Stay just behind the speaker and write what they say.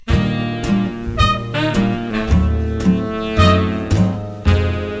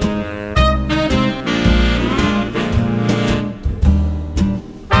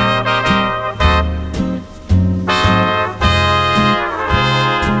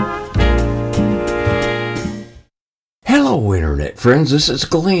friends, this is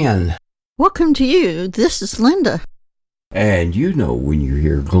Glenn. Welcome to you. This is Linda. And you know when you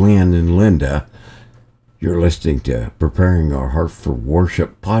hear Glenn and Linda, you're listening to Preparing Our Heart for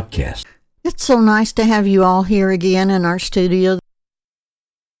Worship podcast. It's so nice to have you all here again in our studio.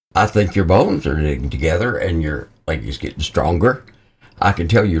 I think your bones are knitting together and your leg is getting stronger. I can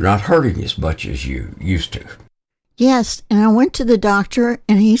tell you're not hurting as much as you used to. Yes, and I went to the doctor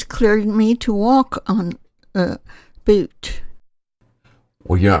and he's cleared me to walk on a boot.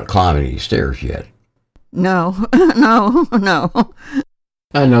 Well, you're not climbing any stairs yet. No, no.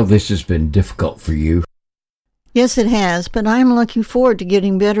 I know this has been difficult for you. Yes, it has, but I'm looking forward to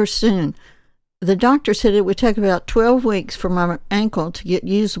getting better soon. The doctor said it would take about 12 weeks for my ankle to get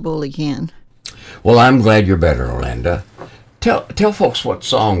usable again. Well, I'm glad you're better, Linda. Tell folks what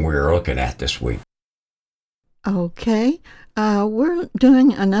song we're looking at this week. Okay. We're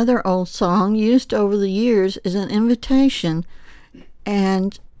doing another old song used over the years as an invitation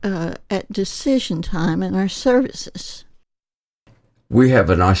and at decision time in our services. We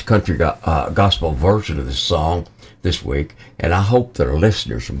have a nice country gospel version of this song this week, and I hope that our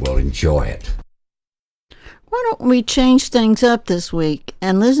listeners will enjoy it. Why don't we change things up this week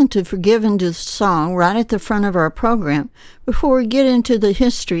and listen to Forgiven to the song right at the front of our program before we get into the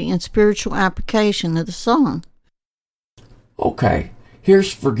history and spiritual application of the song? Okay,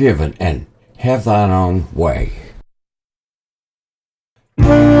 here's Forgiven and Have Thine Own Way.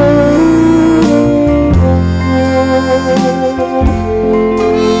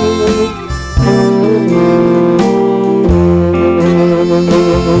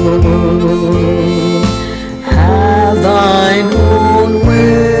 Have thine own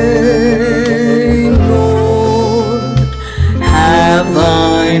way, Lord, have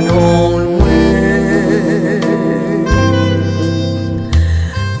thine own way.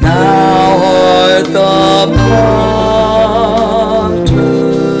 Thou art the potter,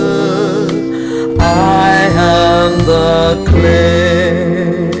 I am the clay.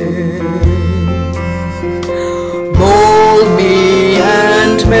 Mold me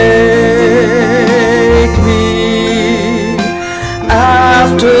and make me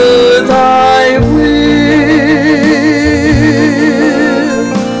after thy will,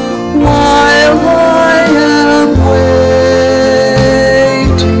 while I am waiting,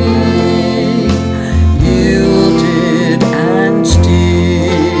 yielded and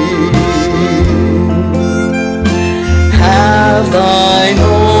still. Have thine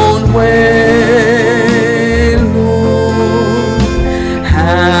own way, Lord,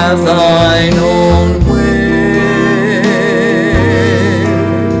 have thine own way.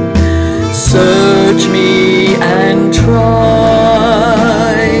 Search me and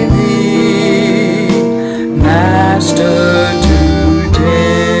try me, Master, today.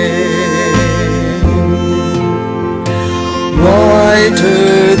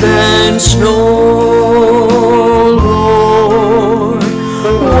 Whiter than snow, Lord,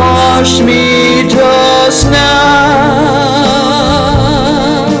 wash me just now,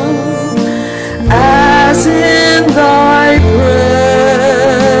 as in thy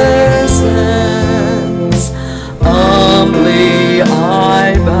presence humbly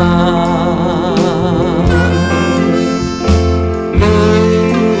I bow.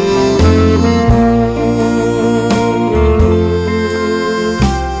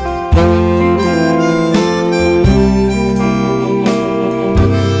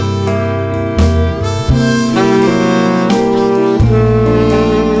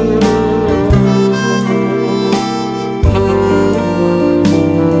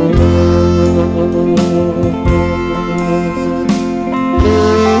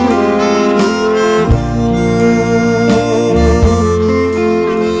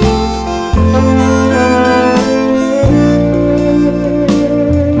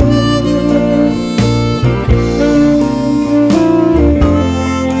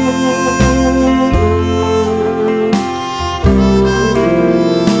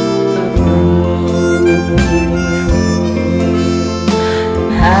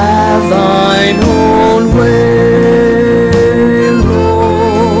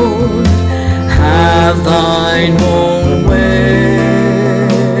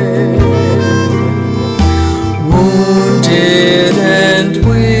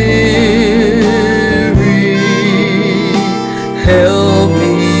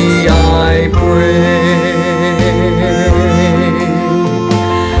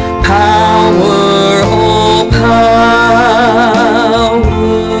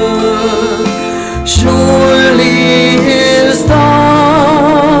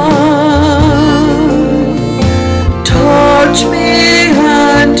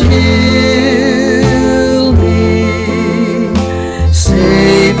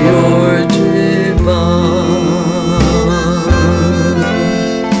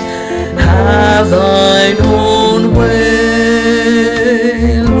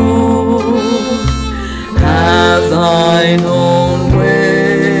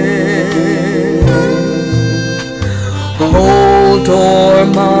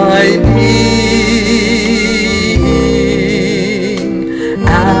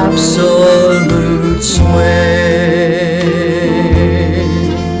 absolute sway.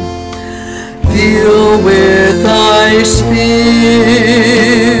 Fill with thy Spirit,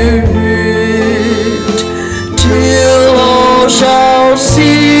 till all shall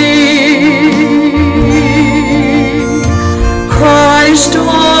see Christ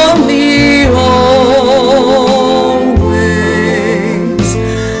only always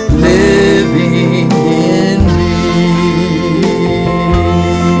living in me.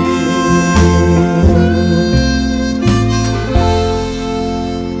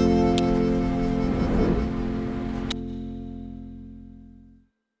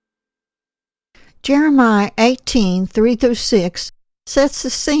 Jeremiah 18:3-6 sets the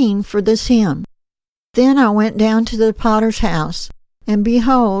scene for this hymn. Then I went down to the potter's house, and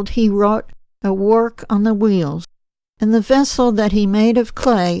behold, he wrought a work on the wheels, and the vessel that he made of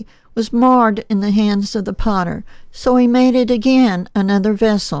clay was marred in the hands of the potter. So he made it again another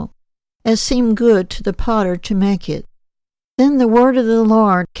vessel, as seemed good to the potter to make it. Then the word of the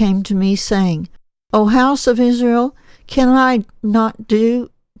Lord came to me, saying, O house of Israel, cannot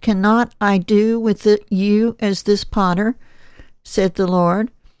I do with you as this potter? Said the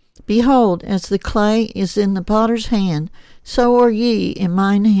Lord. Behold, as the clay is in the potter's hand, so are ye in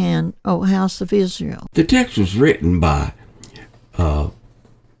mine hand, O house of Israel. The text was written by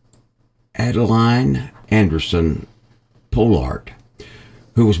Adelaide Pollard,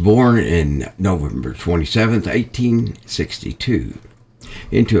 who was born in November 27, 1862,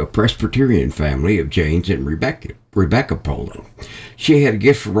 into a Presbyterian family of James and Rebecca Pollard. She had a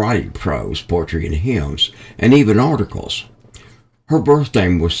gift for writing prose, poetry, and hymns, and even articles. Her birth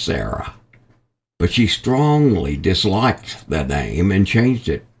name was Sarah, but she strongly disliked that name and changed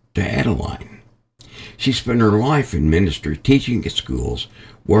it to Adelaide. She spent her life in ministry, teaching at schools,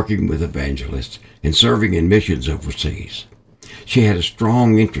 working with evangelists, and serving in missions overseas. She had a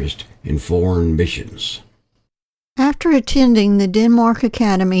strong interest in foreign missions. After attending the Denmark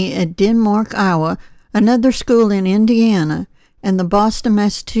Academy at Denmark, Iowa, another school in Indiana, and the Boston,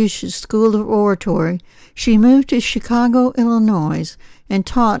 Massachusetts School of Oratory, she moved to Chicago, Illinois, and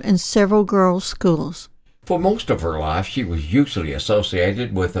taught in several girls' schools. For most of her life, she was usually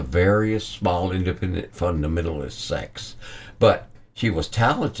associated with a various small independent fundamentalist sects, but she was a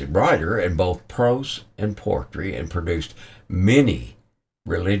talented writer in both prose and poetry and produced many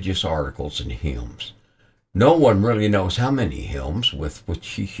religious articles and hymns. No one really knows how many hymns with which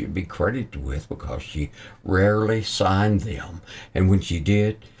she should be credited with, because she rarely signed them, and when she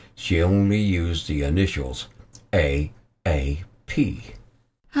did, she only used the initials A.A.P.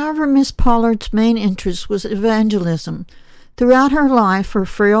 However, Miss Pollard's main interest was evangelism. Throughout her life, her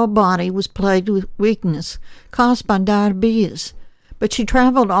frail body was plagued with weakness caused by diabetes, but she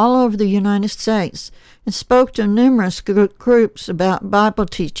traveled all over the United States and spoke to numerous groups about Bible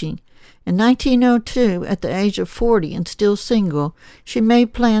teaching. In 1902, at the age of 40 and still single, she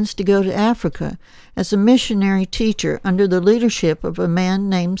made plans to go to Africa as a missionary teacher under the leadership of a man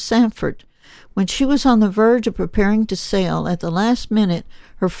named Sanford. When she was on the verge of preparing to sail, at the last minute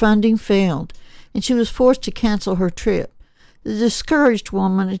her funding failed, and she was forced to cancel her trip. The discouraged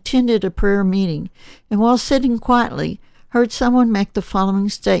woman attended a prayer meeting, and while sitting quietly, heard someone make the following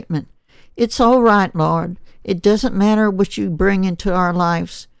statement: "It's all right, Lord. It doesn't matter what you bring into our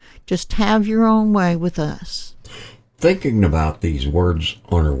lives. Just have your own way with us." Thinking about these words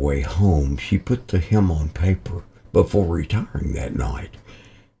on her way home, she put the hymn on paper before retiring that night.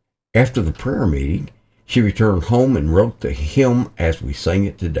 After the prayer meeting, she returned home and wrote the hymn as we sing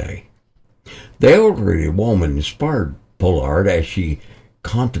it today. The elderly woman inspired Pollard as she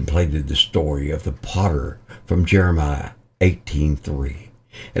contemplated the story of the potter from Jeremiah 18:3.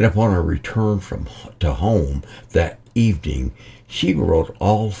 And upon her return to home that evening, she wrote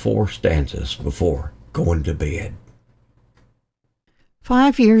all 4 stanzas before going to bed.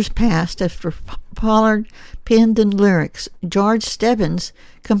 5 years passed after Pollard penned the lyrics. George Stebbins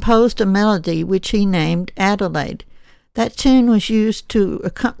composed a melody which he named Adelaide. That tune was used to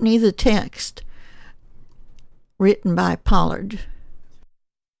accompany the text written by Pollard.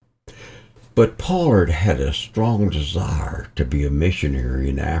 But Pollard had a strong desire to be a missionary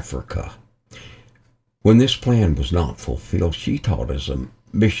in Africa. When this plan was not fulfilled, she taught as a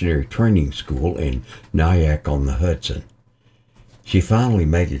missionary training school in Nyack-on-the-Hudson. She finally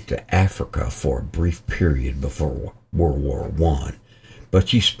made it to Africa for a brief period before World War I, but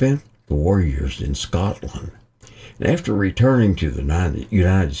she spent the war years in Scotland. And after returning to the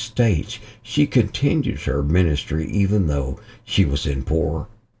United States, she continued her ministry even though she was in poor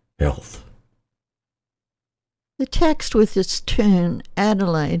health. The text with its tune,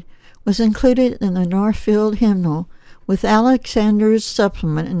 Adelaide, was included in the Northfield hymnal, with Alexander's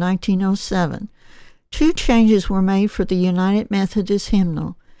supplement in 1907. 2 changes were made for the United Methodist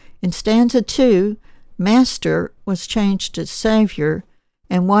hymnal. In stanza 2, Master was changed to Savior,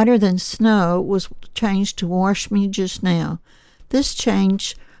 and Whiter Than Snow was changed to Wash Me Just Now. This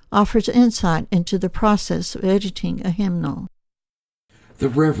change offers insight into the process of editing a hymnal. The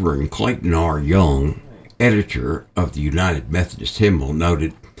Reverend Clayton R. Young, editor of the United Methodist Hymnal,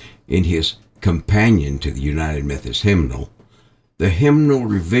 noted in his companion to the United Methodist Hymnal, the Hymnal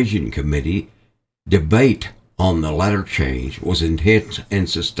Revision Committee debate on the latter change was intense and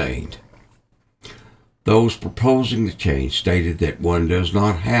sustained. Those proposing the change stated that one does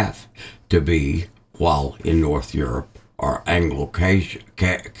not have to be, while in North Europe or Anglo-Caucasian,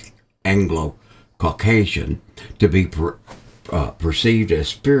 to be perceived as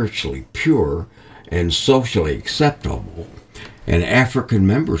spiritually pure and socially acceptable. An African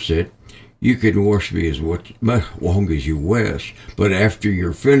member said, "You can wash me as long as you wish, but after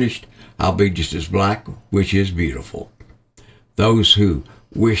you're finished, I'll be just as black, which is beautiful." Those who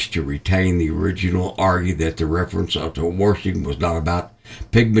wish to retain the original argue that the reference to washing was not about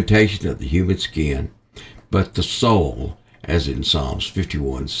pigmentation of the human skin, but the soul, as in Psalms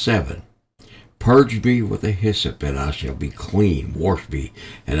 51:7. "Purge me with a hyssop, and I shall be clean. Wash me,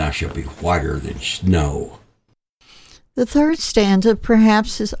 and I shall be whiter than snow." The third stanza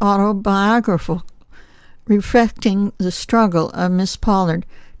perhaps is autobiographical, reflecting the struggle of Miss Pollard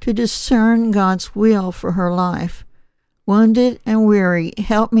to discern God's will for her life. "Wounded and weary,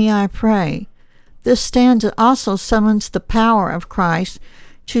 help me, I pray." This stanza also summons the power of Christ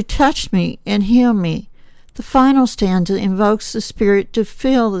to touch me and heal me. The final stanza invokes the Spirit to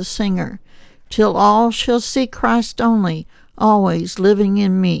fill the singer, till all shall see Christ only, always living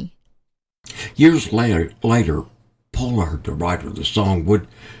in me. Years later, Pollard, the writer of the song, would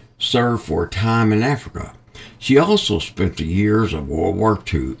serve for a time in Africa. She also spent the years of World War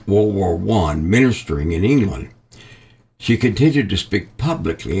I ministering in England. She continued to speak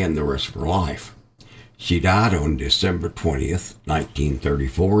publicly in the rest of her life. She died on December 20th,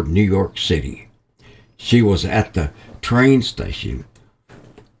 1934, New York City. She was at the train station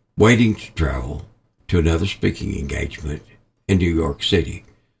waiting to travel to another speaking engagement in New York City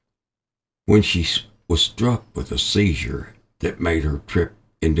when she was struck with a seizure that made her trip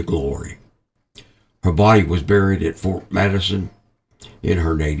into glory. Her body was buried at Fort Madison in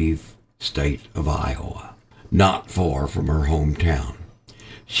her native state of Iowa, not far from her hometown.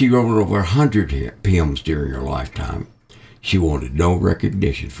 She wrote over 100 hymns during her lifetime. She wanted no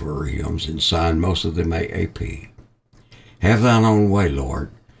recognition for her hymns and signed most of them AAP. "Have Thine Own Way,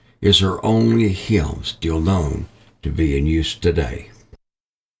 Lord," is her only hymn still known to be in use today.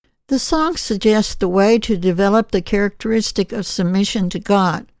 The song suggests the way to develop the characteristic of submission to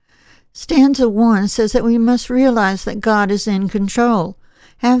God. Stanza 1 says that we must realize that God is in control.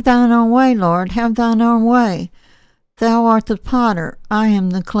 "Have Thine own way, Lord, have Thine own way. Thou art the potter, I am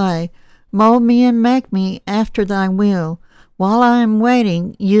the clay. Mold me and make me after Thy will, while I am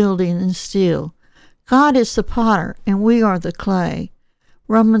waiting, yielding and still." God is the potter, and we are the clay.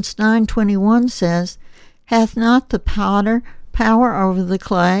 Romans 9:21 says, "Hath not the potter power over the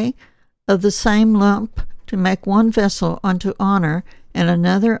clay of the same lump to make one vessel unto honor and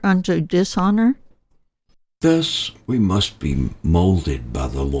another unto dishonor?" Thus we must be molded by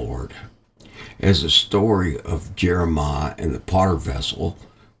the Lord. As the story of Jeremiah and the potter vessel,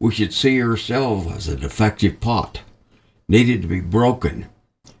 we should see ourselves as a defective pot, needed to be broken,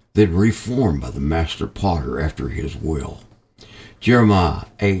 then reformed by the master potter after his will. Jeremiah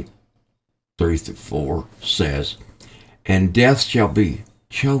 8:3-4 says, "And death shall be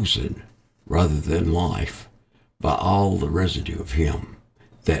chosen rather than life by all the residue of him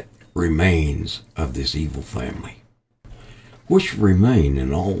that remains of this evil family, which remain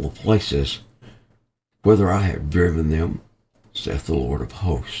in all the places whither I have driven them, saith the Lord of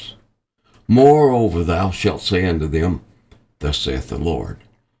hosts. Moreover, thou shalt say unto them, Thus saith the Lord,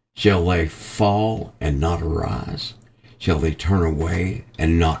 shall they fall and not arise? Shall they turn away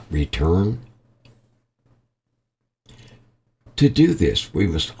and not return?" To do this, we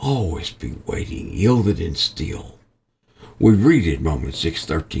must always be waiting, yielded and still. We read in Romans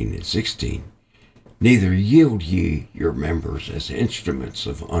 6:13 and 16, "Neither yield ye your members as instruments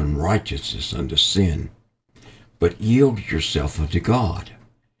of unrighteousness unto sin, but yield yourself unto God,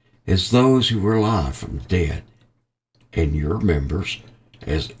 as those who are alive from the dead, and your members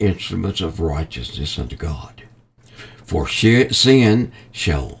as instruments of righteousness unto God. For sin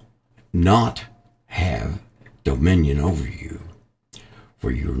shall not have dominion over you,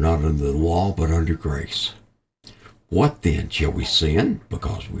 for you are not under the law, but under grace. What then? Shall we sin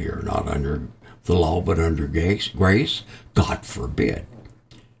because we are not under the law, but under grace? God forbid.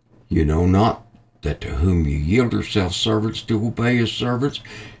 You know not that to whom you yield yourselves servants to obey as servants,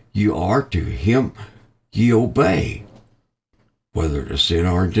 you are to him ye obey, whether to sin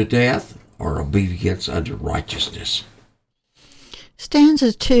or unto death, or obedience unto righteousness.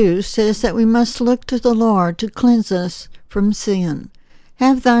 Stanza 2 says that we must look to the Lord to cleanse us from sin.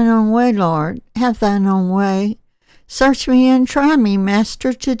 Have thine own way, Lord, have thine own way. Search me and try me,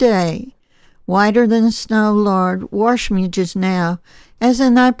 Master, today. Whiter than snow, Lord, wash me just now, as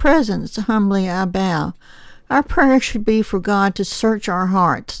in thy presence humbly I bow. Our prayer should be for God to search our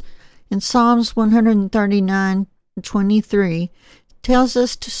hearts. In Psalms 139:23 tells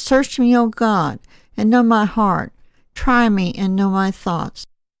us to search me, O God, and know my heart. Try me and know my thoughts.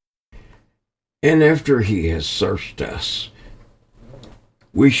 And after he has searched us,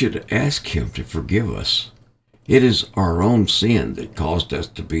 we should ask him to forgive us. It is our own sin that caused us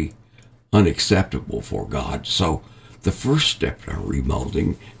to be unacceptable for God. So the first step in our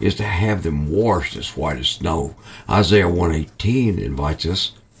remolding is to have them washed as white as snow. Isaiah 1:18 invites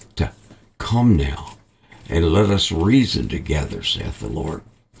us to come now and let us reason together, saith the Lord.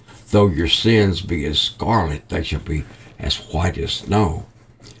 Though your sins be as scarlet, they shall be as white as snow.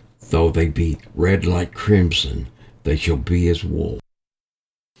 Though they be red like crimson, they shall be as wool.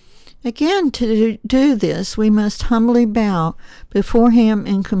 Again, to do this, we must humbly bow before him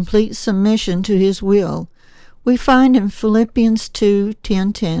in complete submission to his will. We find in Philippians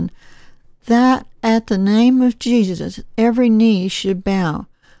 2:10 that at the name of Jesus every knee should bow,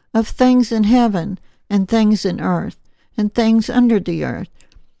 of things in heaven and things in earth and things under the earth.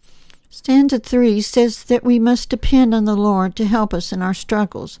 Stanza 3 says that we must depend on the Lord to help us in our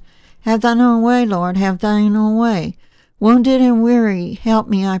struggles. Have thine own way, Lord, have thine own way. Wounded and weary, help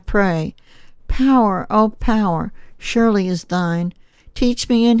me, I pray. Power, oh power, surely is thine. Teach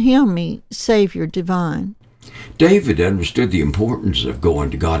me and heal me, Savior divine. David understood the importance of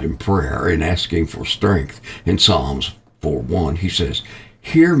going to God in prayer and asking for strength. In Psalms 4:1, he says,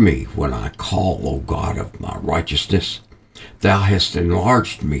 Hear me when I call, O God of my righteousness. Thou hast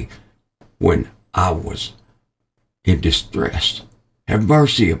enlarged me when I was in distress. Have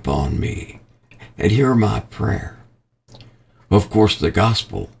mercy upon me and hear my prayer. Of course, the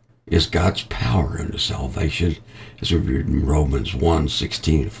gospel is God's power unto salvation, as we read in Romans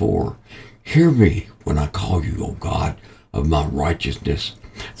 1:16-4. Hear me when I call you, O God of my righteousness.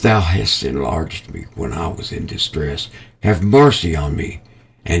 Thou hast enlarged me when I was in distress. Have mercy on me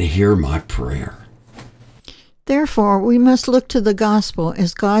and hear my prayer. Therefore, we must look to the gospel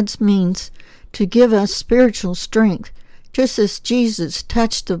as God's means to give us spiritual strength, just as Jesus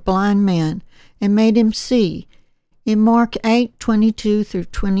touched the blind man and made him see. In Mark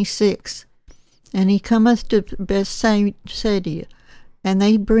 8:22-26, and he cometh to Bethsaida, and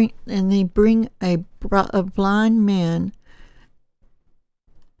they bring a blind man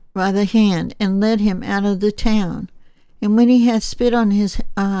by the hand, and led him out of the town. And when he had spit on his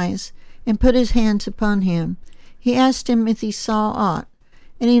eyes, and put his hands upon him, he asked him if he saw aught.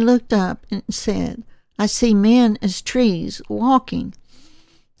 And he looked up and said, I see men as trees walking.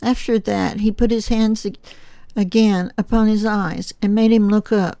 After that he put his hands again upon his eyes, and made him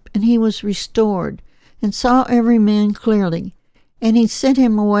look up, and he was restored, and saw every man clearly. And he sent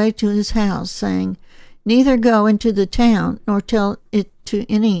him away to his house, saying, Neither go into the town, nor tell it to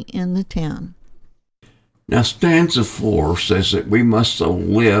any in the town. Now stanza 4 says that we must so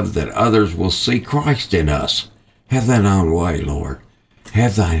live that others will see Christ in us. Have thine own way, Lord.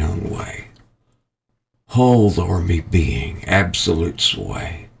 Have thine own way. Hold o'er me being, absolute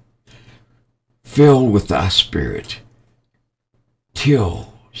sway. Fill with thy spirit,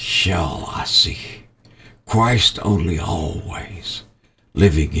 till shall I see Christ only always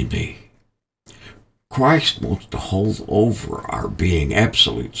living in me. Christ wants to hold over our being,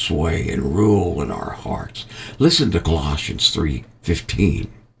 absolute sway and rule in our hearts. Listen to Colossians 3:15.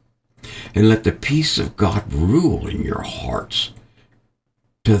 And let the peace of God rule in your hearts,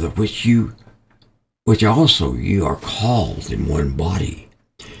 to the which also you are called in one body.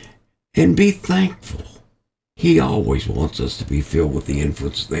 And be thankful. He always wants us to be filled with the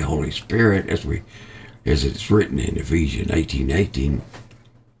influence of the Holy Spirit, as it's written in Ephesians 18:18,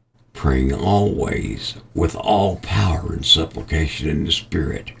 praying always with all power and supplication in the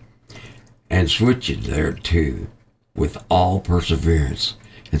Spirit, and switching thereto with all perseverance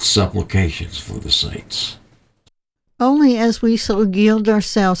and supplications for the saints. Only as we so yield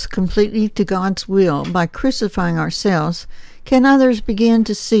ourselves completely to God's will by crucifying ourselves can others begin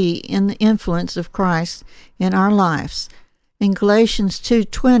to see in the influence of Christ in our lives. In Galatians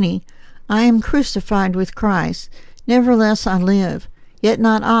 2:20, I am crucified with Christ, nevertheless I live, Yet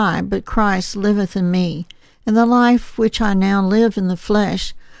not I, but Christ liveth in me. And the life which I now live in the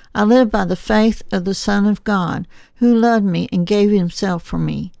flesh, I live by the faith of the Son of God, who loved me and gave himself for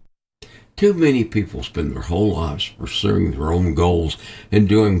me. Too many people spend their whole lives pursuing their own goals and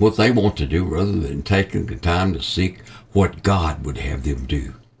doing what they want to do rather than taking the time to seek what God would have them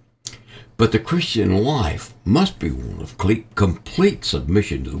do. But the Christian life must be one of complete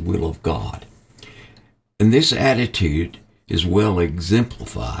submission to the will of God. And this attitude is well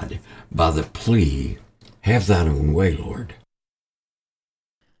exemplified by the plea, "Have thine own way, Lord."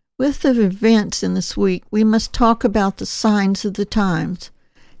 With the events in this week, we must talk about the signs of the times.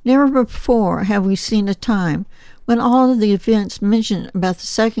 Never before have we seen a time when all of the events mentioned about the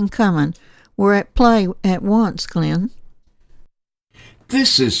second coming were at play at once, Glenn.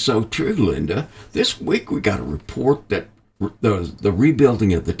 This is so true, Linda. This week we got a report that the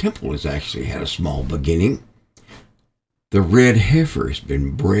rebuilding of the temple has actually had a small beginning. The red heifer has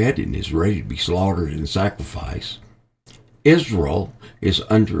been bred and is ready to be slaughtered in sacrifice. Israel is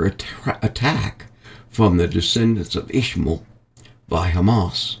under attack from the descendants of Ishmael by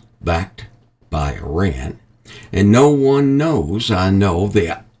Hamas, backed by Iran. And no one knows, I know,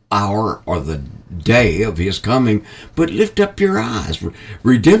 the hour or the day of his coming, but lift up your eyes.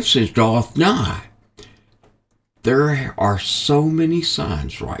 Redemption draweth nigh. There are so many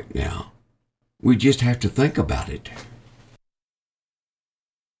signs right now. We just have to think about it.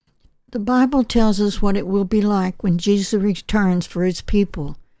 The Bible tells us what it will be like when Jesus returns for his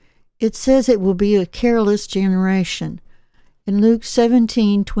people. It says it will be a careless generation. In Luke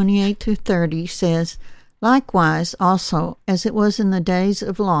 17:28-30 says, "Likewise also, as it was in the days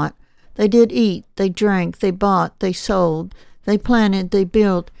of Lot, they did eat, they drank, they bought, they sold, they planted, they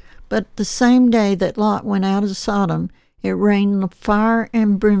built. But the same day that Lot went out of Sodom, it rained fire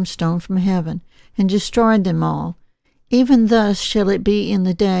and brimstone from heaven, and destroyed them all. Even thus shall it be in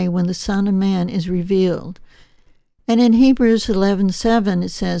the day when the Son of Man is revealed." And in Hebrews 11:7 it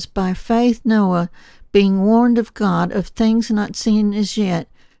says, "By faith Noah, being warned of God of things not seen as yet,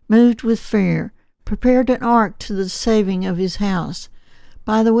 moved with fear, prepared an ark to the saving of his house,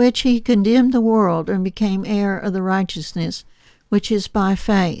 by the which he condemned the world and became heir of the righteousness, which is by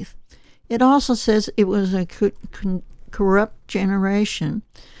faith." It also says it was a corrupt generation.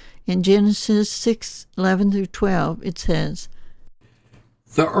 In Genesis 6:11-12 it says,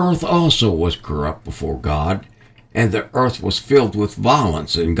 "The earth also was corrupt before God, and the earth was filled with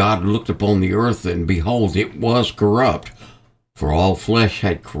violence. And God looked upon the earth, and behold, it was corrupt, for all flesh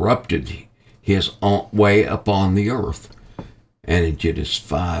had corrupted his way upon the earth." And in Genesis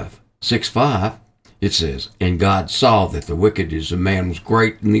 6:5 it says, "And God saw that the wickedness of man was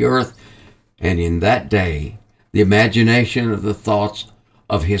great in the earth, and in that day the imagination of the thoughts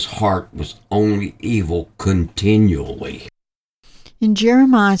of his heart was only evil continually." In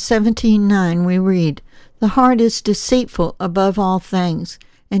Jeremiah 17:9 we read, "The heart is deceitful above all things,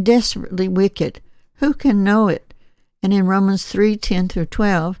 and desperately wicked. Who can know it?" And in Romans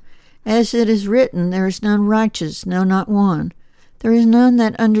 3:10-12, "As it is written, there is none righteous, no, not one. There is none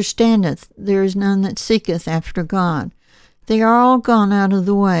that understandeth, there is none that seeketh after God. They are all gone out of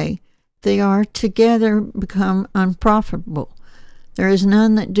the way. They are together become unprofitable. There is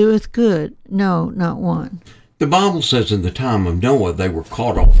none that doeth good, no, not one." The Bible says in the time of Noah they were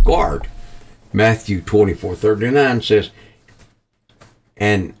caught off guard. Matthew 24:39 says,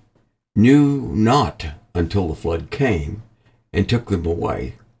 "And knew not until the flood came and took them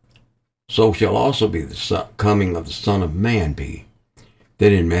away. So shall also be the coming of the Son of Man be."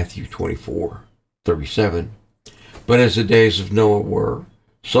 Then in Matthew 24:37, "But as the days of Noah were,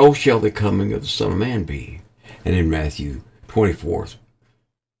 so shall the coming of the Son of Man be." And in Matthew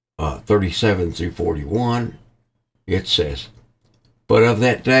 24:37-41, it says, "But of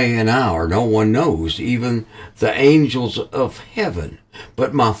that day and hour no one knows, even the angels of heaven,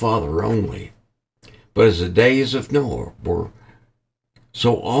 but my Father only. But as the days of Noah were,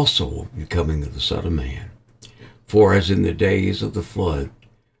 so also will be the coming of the Son of Man. For as in the days of the flood,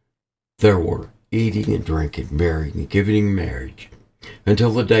 there were eating and drinking, marrying and giving in marriage,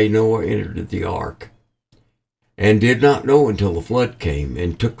 until the day Noah entered the ark, and did not know until the flood came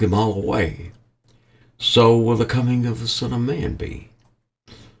and took them all away. So will the coming of the Son of Man be.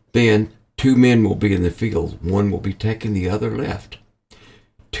 Then 2 men will be in the field, one will be taken, the other left.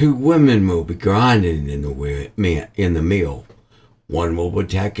 2 women will be grinding in the mill, one will be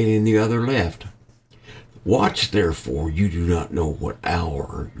taken and the other left. Watch therefore, you do not know what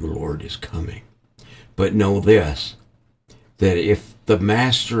hour your Lord is coming. But know this, that if the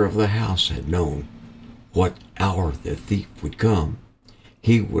master of the house had known what hour the thief would come,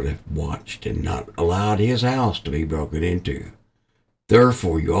 he would have watched and not allowed his house to be broken into.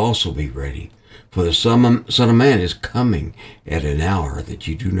 Therefore you also be ready, for the Son of Man is coming at an hour that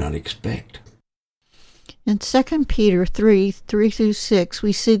you do not expect. In 2 Peter 3:3-6,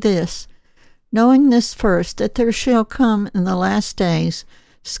 we see this: knowing this first, that there shall come in the last days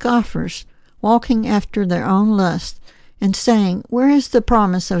scoffers, walking after their own lust, and saying, Where is the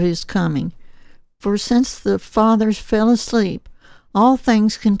promise of his coming? For since the fathers fell asleep, all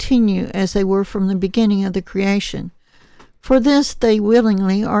things continue as they were from the beginning of the creation. For this they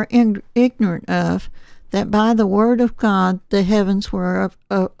willingly are ignorant of, that by the word of God the heavens were of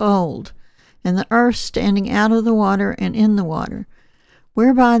old, and the earth standing out of the water and in the water,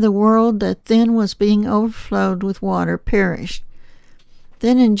 whereby the world that then was being overflowed with water perished.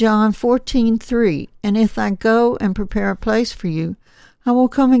 Then in John 14:3, And if I go and prepare a place for you, I will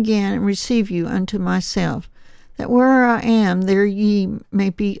come again and receive you unto myself, that where I am, there ye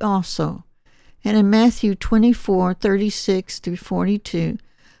may be also. And in Matthew 24:36-42,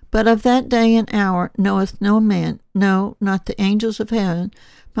 But of that day and hour knoweth no man, no, not the angels of heaven,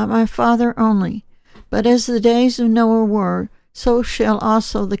 but my Father only. But as the days of Noah were, so shall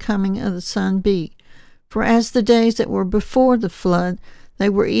also the coming of the Son be. For as the days that were before the flood, they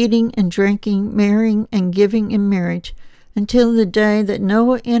were eating and drinking, marrying and giving in marriage, until the day that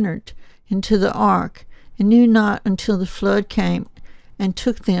Noah entered into the ark, and knew not until the flood came and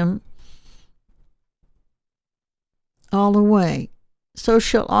took them all away. So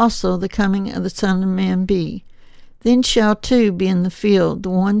shall also the coming of the Son of Man be. Then shall two be in the field, the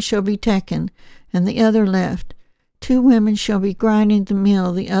one shall be taken, and the other left. 2 women shall be grinding the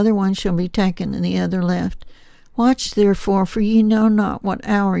mill, the other one shall be taken, and the other left. Watch therefore, for ye know not what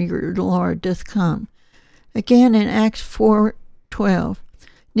hour your Lord doth come. Again in Acts 4:12,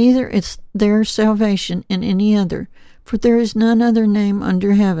 Neither is there salvation in any other, for there is none other name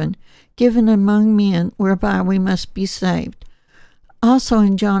under heaven given among men whereby we must be saved. Also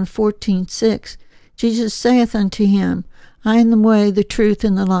in John 14:6, Jesus saith unto him, I am the way, the truth,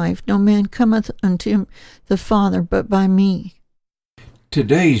 and the life. No man cometh unto the Father but by me.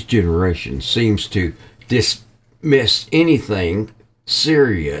 Today's generation seems to dismiss anything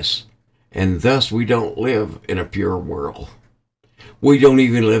serious, and thus we don't live in a pure world. We don't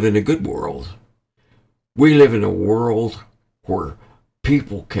even live in a good world. We live in a world where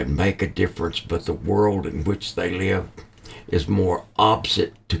people can make a difference, but the world in which they live is more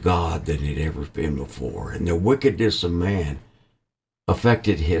opposite to God than it ever been before. And the wickedness of man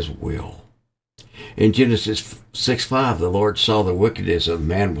affected his will. In Genesis 6:5, the Lord saw the wickedness of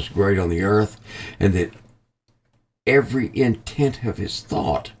man was great on the earth, and that every intent of his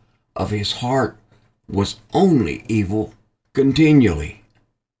thought, of his heart, was only evil continually,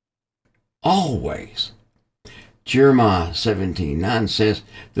 always. Jeremiah 17:9 says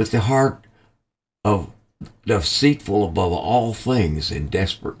that the heart of deceitful above all things and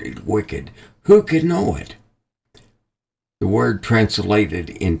desperately wicked, who can know it? The word translated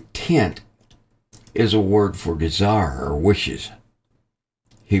intent is a word for desire or wishes.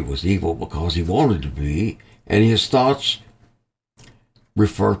 He was evil because he wanted to be, and his thoughts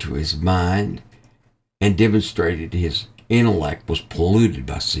refer to his mind and demonstrated his intellect was polluted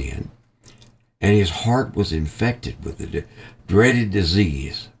by sin, and his heart was infected with the dreaded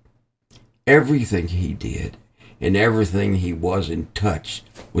disease. Everything he did and everything he was in touch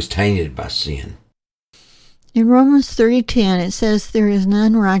was tainted by sin. In Romans 3:10 it says, There is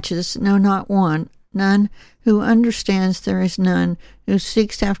none righteous, no, not one, none who understands, there is none who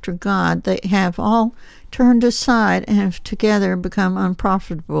seeks after God. They have all turned aside and have together become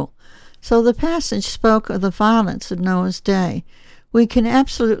unprofitable. So the passage spoke of the violence of Noah's day. We can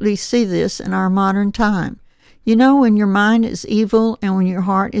absolutely see this in our modern time. You know, when your mind is evil and when your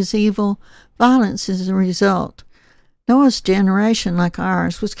heart is evil, violence is the result. Noah's generation, like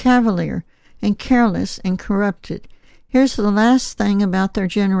ours, was cavalier and careless and corrupted. Here's the last thing about their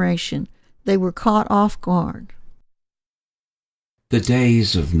generation. They were caught off guard. The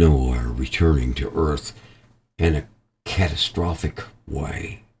days of Noah are returning to earth in a catastrophic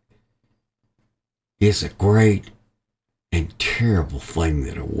way. It's a great and terrible thing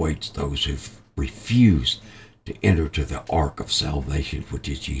that awaits those who've refused to enter to the ark of salvation, which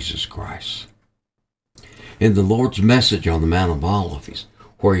is Jesus Christ. In the Lord's message on the Mount of Olives,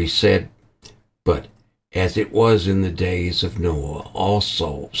 where he said, But as it was in the days of Noah,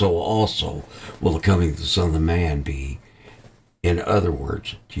 so also will the coming of the Son of Man be. In other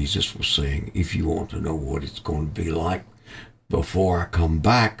words, Jesus was saying, if you want to know what it's going to be like before I come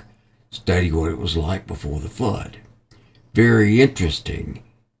back, study what it was like before the flood. Very interesting.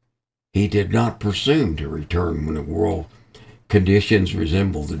 He did not presume to return when the world conditions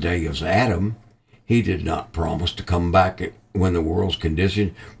resembled the day of Adam. He did not promise to come back when the world's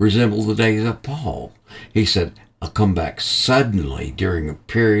condition resembled the days of Paul. He said, I'll come back suddenly during a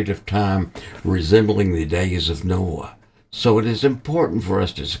period of time resembling the days of Noah. So it is important for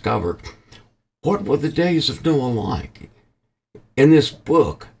us to discover what were the days of Noah like in this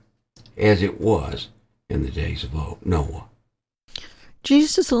book as it was in the days of Noah.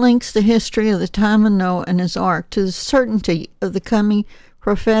 Jesus links the history of the time of Noah and his ark to the certainty of the coming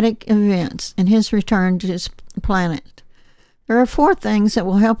prophetic events and his return to his planet. There are 4 things that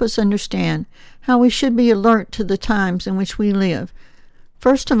will help us understand how we should be alert to the times in which we live.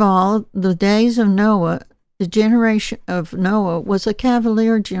 First of all, the days of Noah, the generation of Noah, was a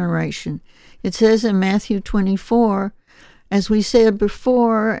cavalier generation. It says in Matthew 24, as we said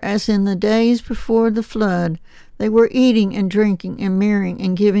before, as in the days before the flood, they were eating and drinking and marrying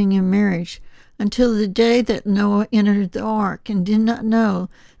and giving in marriage until the day that Noah entered the ark, and did not know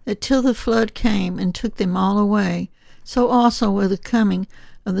that till the flood came and took them all away. So also will the coming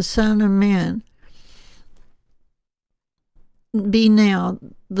of the Son of Man be now.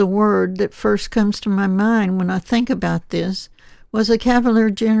 The word that first comes to my mind when I think about this was a cavalier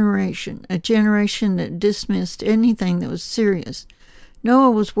generation, a generation that dismissed anything that was serious.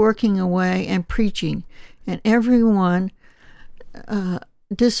 Noah was working away and preaching, and everyone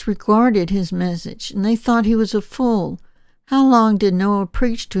disregarded his message, and they thought he was a fool. How long did Noah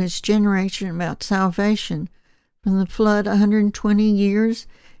preach to his generation about salvation? From the flood, 120 years,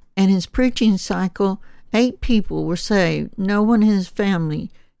 and his preaching cycle, 8 people were saved. No one in his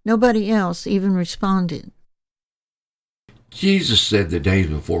family, nobody else even responded. Jesus said the days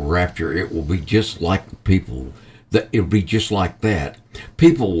before rapture, it will be just like the people, that it'll be just like that.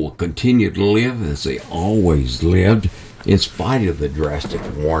 People will continue to live as they always lived, in spite of the drastic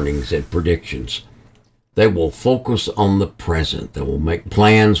warnings and predictions. They will focus on the present. They will make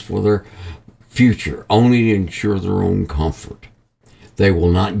plans for their future, only to ensure their own comfort. They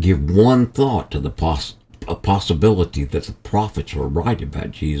will not give one thought to the possibility that the prophets were right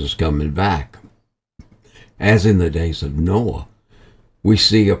about Jesus coming back. As in the days of Noah, we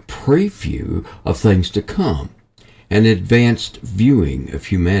see a preview of things to come, an advanced viewing of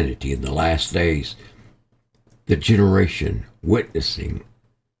humanity in the last days, the generation witnessing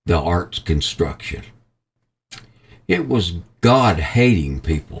the ark's construction. It was God-hating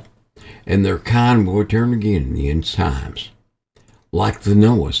people, and their kind will return again in the end times, like the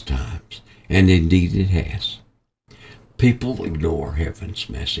Noah's times, and indeed it has. People ignore heaven's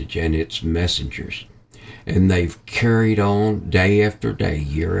message and its messengers, and they've carried on day after day,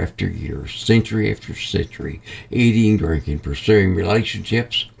 year after year, century after century, eating, drinking, pursuing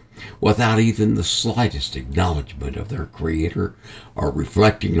relationships without even the slightest acknowledgement of their Creator or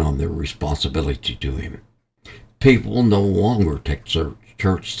reflecting on their responsibility to Him. People no longer take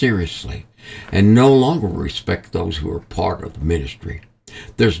church seriously and no longer respect those who are part of the ministry.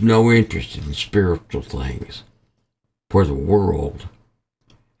 There's no interest in spiritual things, for the world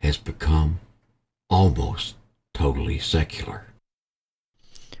has become almost totally secular.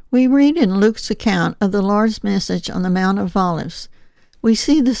 We read in Luke's account of the Lord's message on the Mount of Olives. We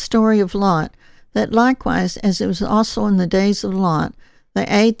see the story of Lot, that likewise, as it was also in the days of Lot, they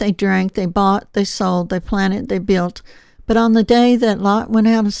ate, they drank, they bought, they sold, they planted, they built. But on the day that Lot went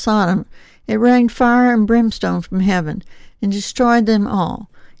out of Sodom, it rained fire and brimstone from heaven, and destroyed them all.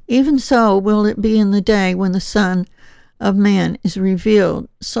 Even so will it be in the day when the Son of Man is revealed.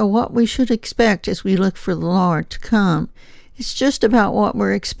 So what we should expect as we look for the Lord to come, it's just about what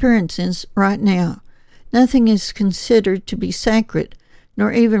we're experiencing right now. Nothing is considered to be sacred,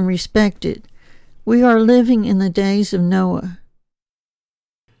 nor even respected. We are living in the days of Noah.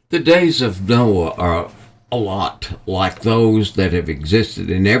 The days of Noah are a lot like those that have existed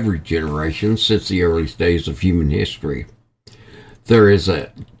in every generation since the earliest days of human history. There is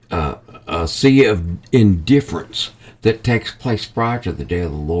a sea of indifference that takes place prior to the day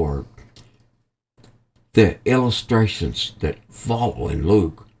of the Lord. The illustrations that follow in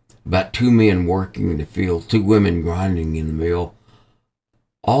Luke about 2 men working in the field, 2 women grinding in the mill,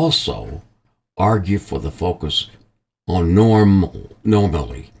 also argue for the focus on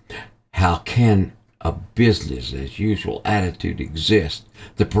normally. How can a business as usual attitude exist?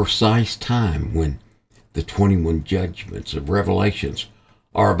 The precise time when the 21 judgments of Revelations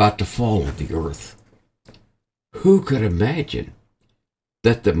are about to fall on the earth. Who could imagine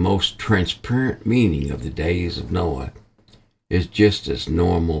that the most transparent meaning of the days of Noah is just as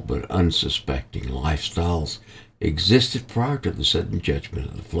normal but unsuspecting lifestyles existed prior to the sudden judgment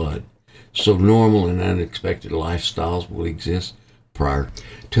of the flood? So normal and unexpected lifestyles will exist prior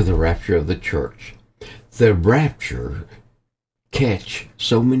to the rapture of the church. The rapture catch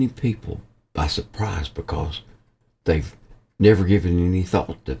so many people by surprise because they've never given any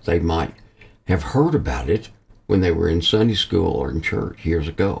thought that they might have heard about it when they were in Sunday school or in church years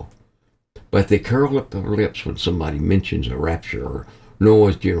ago. But they curl up their lips when somebody mentions a rapture or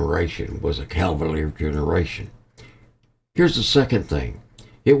Noah's generation was a cavalier generation. Here's the second thing.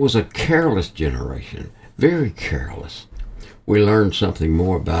 It was a careless generation, very careless. We learned something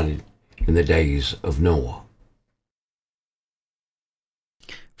more about it in the days of Noah.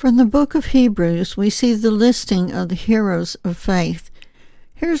 From the book of Hebrews, we see the listing of the heroes of faith.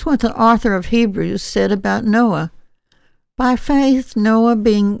 Here's what the author of Hebrews said about Noah. By faith, Noah,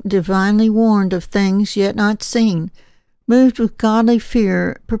 being divinely warned of things yet not seen, moved with godly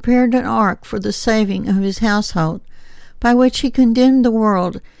fear, prepared an ark for the saving of his household, by which he condemned the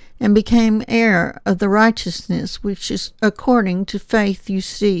world and became heir of the righteousness which is according to faith you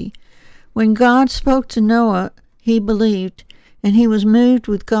see. When God spoke to Noah, he believed, and he was moved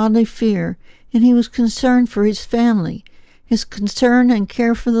with godly fear, and he was concerned for his family. His concern and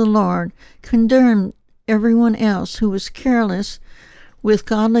care for the Lord condemned everyone else who was careless with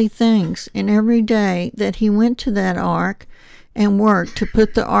godly things, and every day that he went to that ark and worked to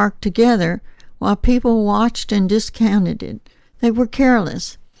put the ark together, while people watched and discounted it, they were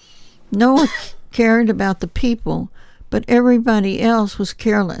careless. Noah cared about the people, but everybody else was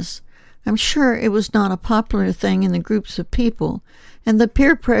careless. I'm sure it was not a popular thing in the groups of people, and the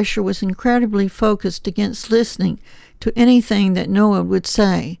peer pressure was incredibly focused against listening to anything that Noah would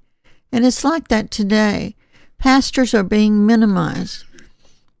say. And it's like that today. Pastors are being minimized.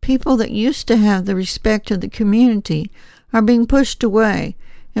 People that used to have the respect of the community are being pushed away,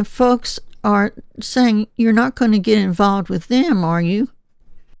 and folks are saying, "You're not going to get involved with them, are you?"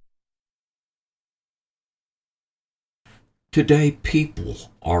 Today, people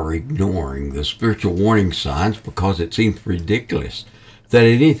are ignoring the spiritual warning signs because it seems ridiculous that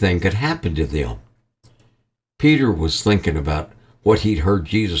anything could happen to them. Peter was thinking about what he'd heard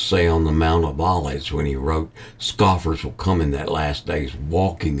Jesus say on the Mount of Olives when he wrote, "Scoffers will come in that last days,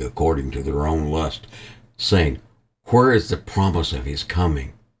 walking according to their own lust, saying, where is the promise of his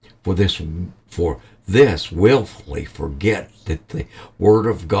coming? For this willfully forget that the word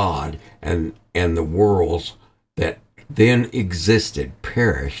of God and the worlds that then existed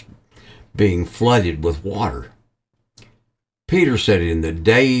perished, being flooded with water." Peter said in the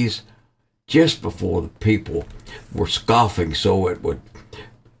days just before the people were scoffing, so it would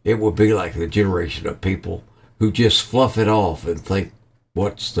be like the generation of people who just fluff it off and think,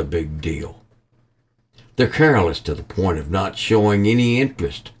 what's the big deal? They're careless to the point of not showing any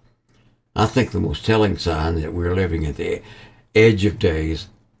interest. I think the most telling sign that we're living at the edge of days,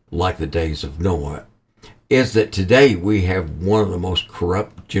 like the days of Noah, is that today we have one of the most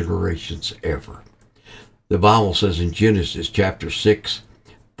corrupt generations ever. The Bible says in Genesis chapter 6,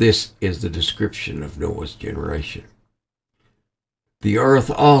 this is the description of Noah's generation. The earth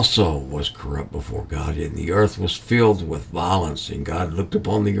also was corrupt before God, and the earth was filled with violence, and God looked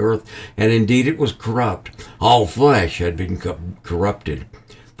upon the earth, and indeed it was corrupt. All flesh had been corrupted.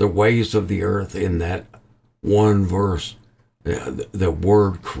 The ways of the earth, in that one verse, the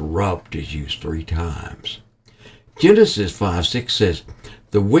word corrupt is used 3 times. Genesis 5:6 says,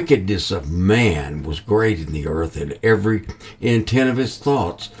 "The wickedness of man was great in the earth, and every intent of his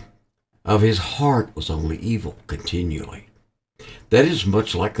thoughts of his heart was only evil continually." That is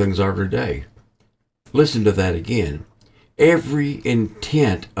much like things are today. Listen to that again. Every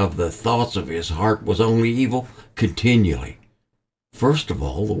intent of the thoughts of his heart was only evil continually. First of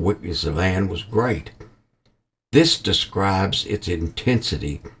all, the wickedness of man was great. This describes its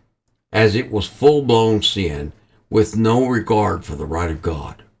intensity, as it was full-blown sin with no regard for the right of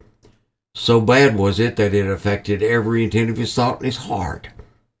God. So bad was it that it affected every intent of his thought and his heart.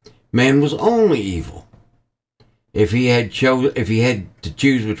 Man was only evil. If he had to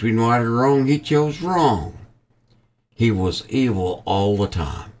choose between right and wrong, he chose wrong. He was evil all the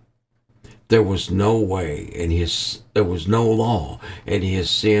time. There was no way, and there was no law, and his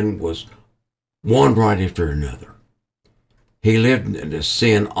sin was one right after another. He lived in a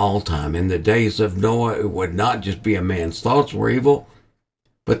sin all time. In the days of Noah, it would not just be a man's thoughts were evil,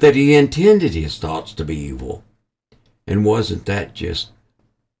 but that he intended his thoughts to be evil. And wasn't that just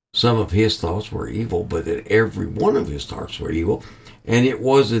some of his thoughts were evil, but that every one of his thoughts were evil? And it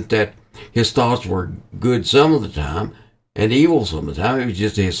wasn't that his thoughts were good some of the time and evil some of the time. It was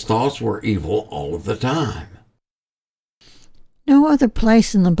just his thoughts were evil all of the time. No other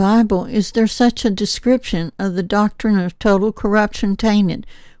place in the Bible is there such a description of the doctrine of total corruption tainted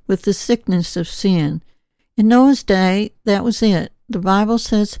with the sickness of sin. In Noah's day, that was it. The Bible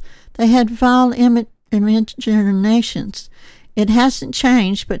says they had vile imaginations. It hasn't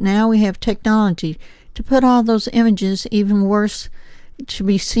changed, but now we have technology to put all those images, even worse, to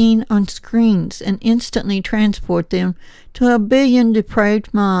be seen on screens and instantly transport them to a billion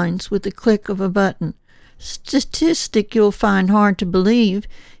depraved minds with the click of a button. Statistic you'll find hard to believe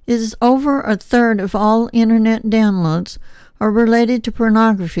is over a third of all internet downloads are related to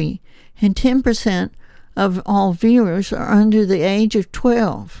pornography, and 10% of all viewers are under the age of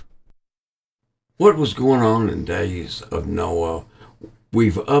 12. What was going on in days of Noah,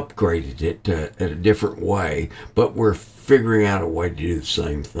 we've upgraded it in a different way, but we're figuring out a way to do the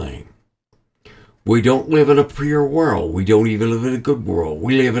same thing. We don't live in a pure world. We don't even live in a good world.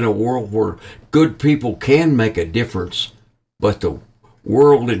 We live in a world where good people can make a difference, but the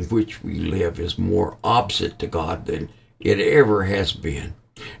world in which we live is more opposite to God than it ever has been.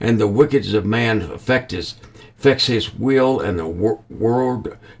 And the wickedness of man affects his will, and the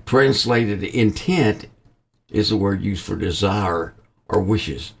word translated intent is the word used for desire or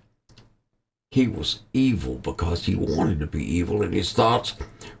wishes. He was evil because he wanted to be evil, and his thoughts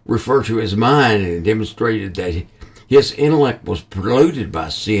refer to his mind, and demonstrated that his intellect was polluted by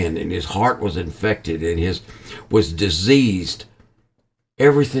sin, and his heart was infected, and was diseased.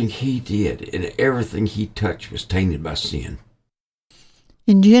 Everything he did and everything he touched was tainted by sin.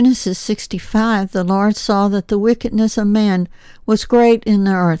 In Genesis 65, the Lord saw that the wickedness of man was great in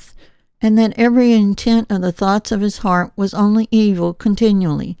the earth, and that every intent of the thoughts of his heart was only evil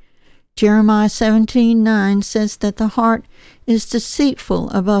continually. Jeremiah 17:9 says that the heart is deceitful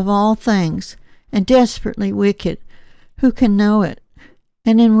above all things and desperately wicked. Who can know it?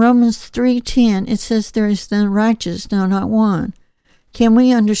 And in Romans 3:10 it says there is none righteous, no, not one. Can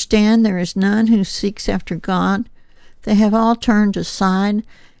we understand there is none who seeks after God? They have all turned aside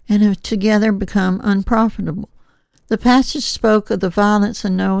and have together become unprofitable. The passage spoke of the violence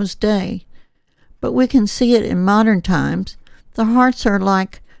in Noah's day, but we can see it in modern times. The hearts are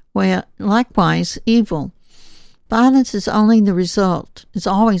likewise evil. Violence is always the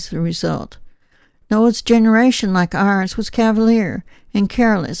result. Noah's generation, like ours, was cavalier and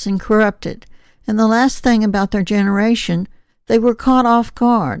careless and corrupted. And the last thing about their generation, they were caught off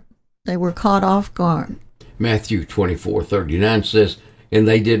guard. Matthew 24:39 says, "And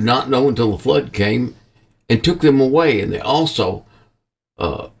they did not know until the flood came and took them away, and so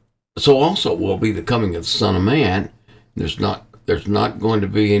also will be the coming of the Son of Man." There's not going to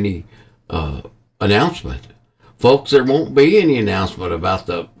be any announcement. Folks, there won't be any announcement about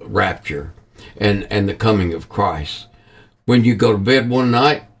the rapture and the coming of Christ. When you go to bed one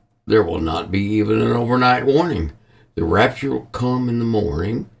night, there will not be even an overnight warning. The rapture will come in the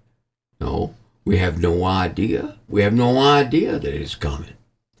morning. No, we have no idea. We have no idea that it's coming.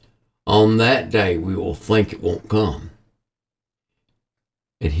 On that day, we will think it won't come.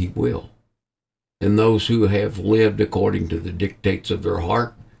 And he will. And those who have lived according to the dictates of their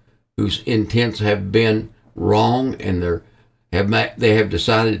heart, whose intents have been wrong, and they have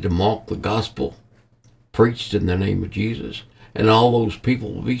decided to mock the gospel preached in the name of Jesus, and all those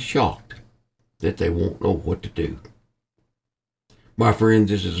people will be shocked that they won't know what to do. My friend,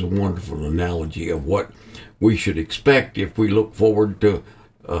 this is a wonderful analogy of what we should expect if we look forward to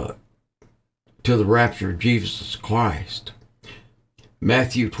the rapture of Jesus Christ.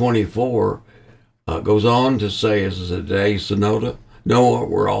 Matthew 24 goes on to say, as the days of Noah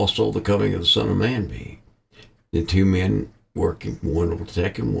were also the coming of the Son of Man be. The two men working, one will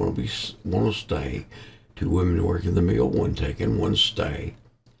take and one will stay. Two women working the mill, one taking, one stay,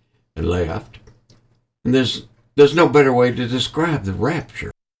 and left. And there's no better way to describe the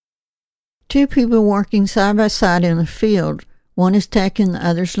rapture. Two people working side by side in a field, one is taken, the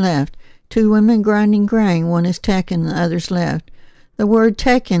other's left. Two women grinding grain, one is taken, the other's left. The word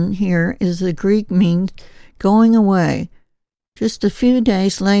taken here is the Greek means going away. Just a few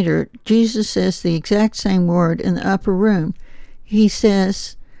days later, Jesus says the exact same word in the upper room. He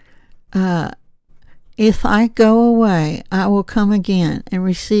says, if I go away, I will come again and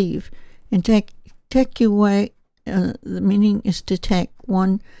receive and take you away. The meaning is to take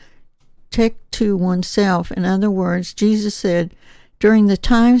to oneself. In other words, Jesus said, during the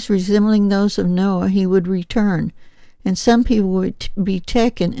times resembling those of Noah, he would return, and some people would be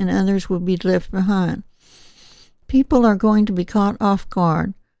taken and others would be left behind. People are going to be caught off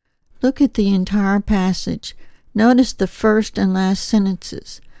guard. Look at the entire passage. Notice the first and last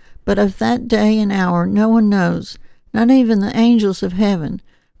sentences. But of that day and hour no one knows, not even the angels of heaven,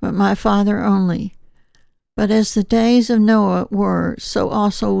 but my Father only. But as the days of Noah were, so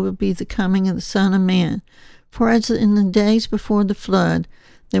also will be the coming of the Son of Man. For as in the days before the flood,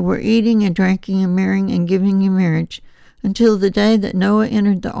 they were eating and drinking and marrying and giving in marriage, until the day that Noah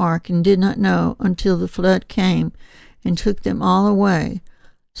entered the ark, and did not know until the flood came and took them all away.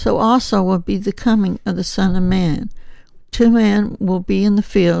 so also will be the coming of the Son of Man. 2 men will be in the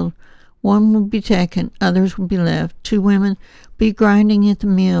field, one will be taken, others will be left. 2 women be grinding at the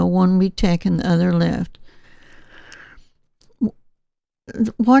mill, one will be taken, the other left.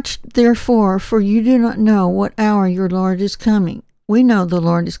 Watch therefore, for you do not know what hour your Lord is coming. We know the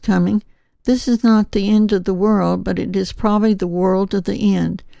Lord is coming. This is not the end of the world, but it is probably the world of the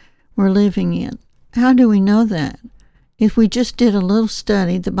end we're living in. How do we know that? If we just did a little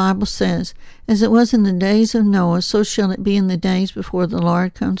study, the Bible says, as it was in the days of Noah, so shall it be in the days before the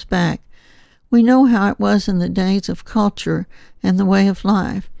Lord comes back. We know how it was in the days of culture and the way of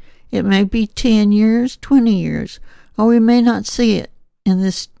life. It may be 10 years, 20 years, or we may not see it in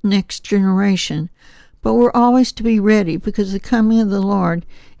this next generation, but we're always to be ready because the coming of the Lord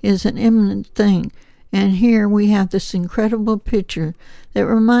is an imminent thing. And here we have this incredible picture that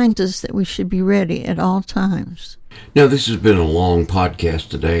reminds us that we should be ready at all times. Now, this has been a long podcast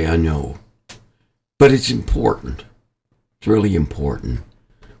today, I know, but it's important. It's really important.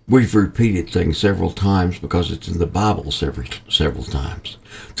 We've repeated things several times because it's in the Bible several times.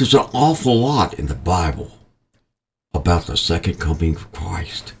 There's an awful lot in the Bible about the second coming of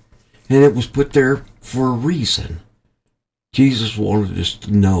Christ, and it was put there for a reason. Jesus wanted us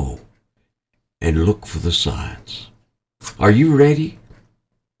to know and look for the signs. Are you ready?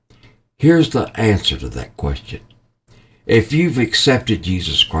 Here's the answer to that question. If you've accepted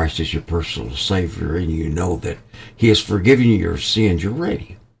Jesus Christ as your personal Savior and you know that He has forgiven you your sins, you're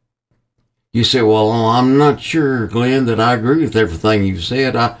ready. You say, well, I'm not sure, Glenn, that I agree with everything you've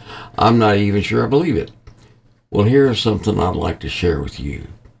said. I'm not even sure I believe it. Well, here's something I'd like to share with you.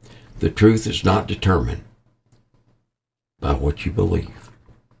 The truth is not determined by what you believe.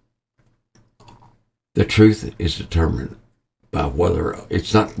 The truth is determined by whether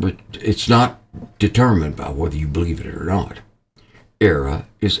it's not determined by whether you believe it or not. Error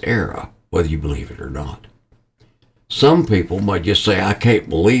is error, whether you believe it or not. Some people might just say, I can't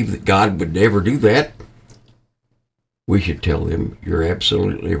believe that God would never do that. We should tell them, you're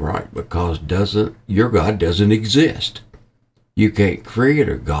absolutely right, because your God doesn't exist. You can't create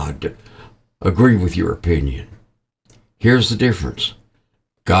a God to agree with your opinion. Here's the difference.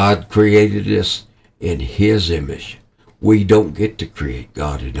 God created us in His image. We don't get to create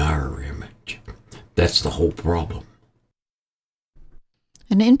God in our image. That's the whole problem.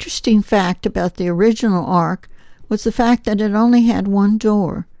 An interesting fact about the original ark was the fact that it only had one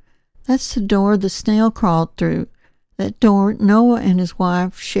door. That's the door the snail crawled through. That door, Noah and his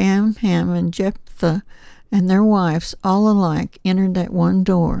wife, Shem, Ham, and Jephthah, and their wives, all alike, entered that one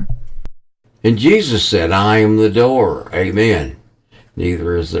door. And Jesus said, I am the door. Amen.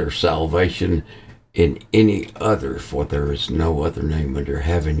 Neither is there salvation in any other, for there is no other name under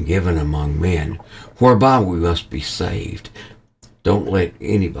heaven given among men, whereby we must be saved. Don't let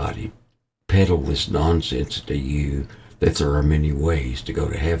anybody peddle this nonsense to you that there are many ways to go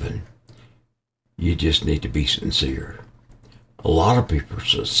to heaven. You just need to be sincere. A lot of people are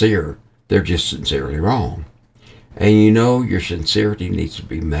sincere, they're just sincerely wrong. And you know your sincerity needs to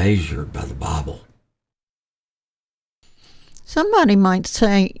be measured by the Bible. Somebody might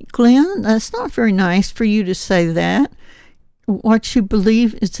say, Glenn, that's not very nice for you to say that. What you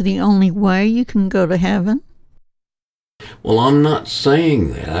believe is the only way you can go to heaven. Well, I'm not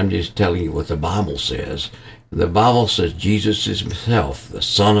saying that. I'm just telling you what the Bible says. The Bible says Jesus is Himself, the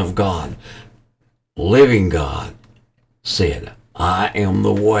Son of God, living God, said, I am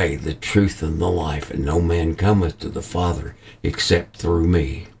the way, the truth, and the life, and no man cometh to the Father except through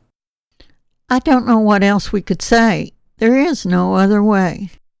me. I don't know what else we could say. There is no other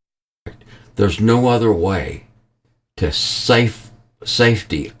way. There's no other way to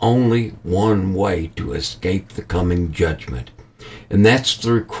safety, only one way to escape the coming judgment, and that's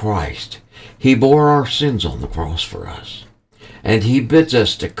through Christ. He bore our sins on the cross for us, and He bids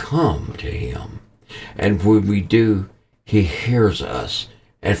us to come to Him. And when we do, He hears us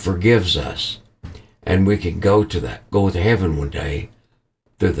and forgives us, and we can go to heaven one day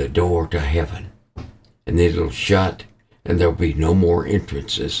through the door to heaven, and then it'll shut, and there'll be no more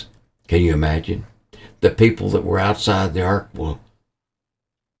entrances. Can you imagine? The people that were outside the ark,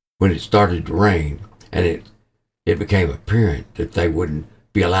 when it started to rain, and it became apparent that they wouldn't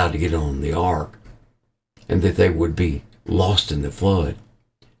be allowed to get on the ark, and that they would be lost in the flood.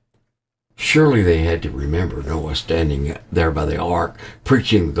 Surely they had to remember Noah standing there by the ark,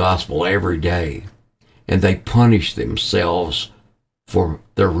 preaching the gospel every day, and they punished themselves for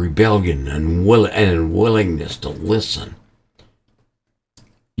their rebellion and unwillingness to listen.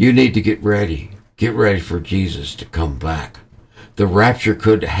 You need to get ready. Get ready for Jesus to come back. The rapture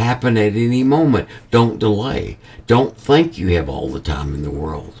could happen at any moment. Don't delay. Don't think you have all the time in the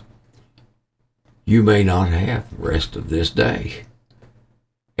world. You may not have the rest of this day.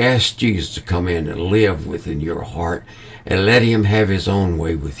 Ask Jesus to come in and live within your heart and let him have his own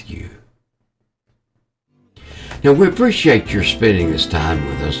way with you. Now, we appreciate your spending this time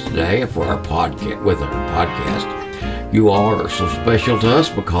with us today for our podcast. You all are so special to us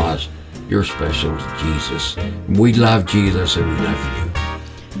because you're special to Jesus. We love Jesus and we love you.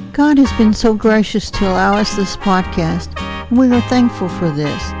 God has been so gracious to allow us this podcast, and we are thankful for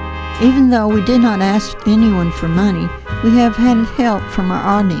this. Even though we did not ask anyone for money, we have had help from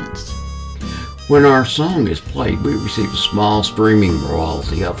our audience. When our song is played, we receive a small streaming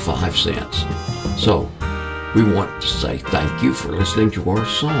royalty of 5 cents. So, we want to say thank you for listening to our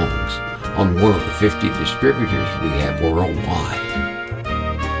songs on one of the 50 distributors we have worldwide.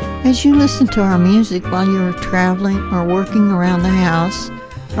 As you listen to our music while you're traveling or working around the house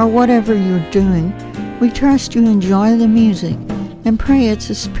or whatever you're doing, we trust you enjoy the music and pray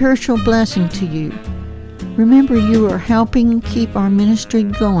it's a spiritual blessing to you. Remember, you are helping keep our ministry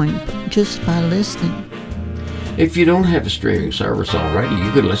going just by listening. If you don't have a streaming service already,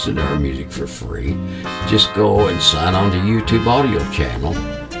 you can listen to our music for free. Just go and sign on to YouTube audio channel,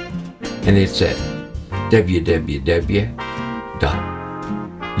 and it's at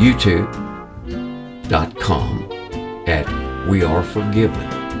www.youtube.com/weareforgiven.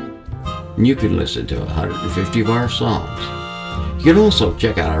 And you can listen to 150 of our songs. You can also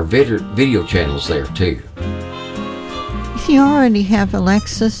check out our video channels there too. If you already have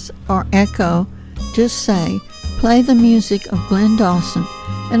Alexis or Echo, just say, play the music of Glenn Dawson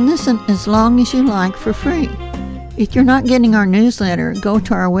and listen as long as you like for free. If you're not getting our newsletter, go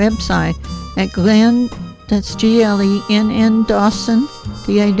to our website at Glenn, that's Glenn Dawson,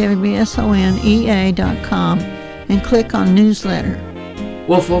 DAWSONEA.com, and click on newsletter.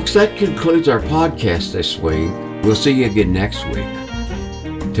 Well, folks, that concludes our podcast this week. We'll see you again next week.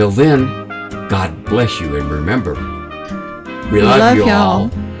 Till then, God bless you, and remember, we love you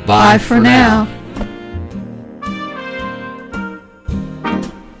all. Bye for now.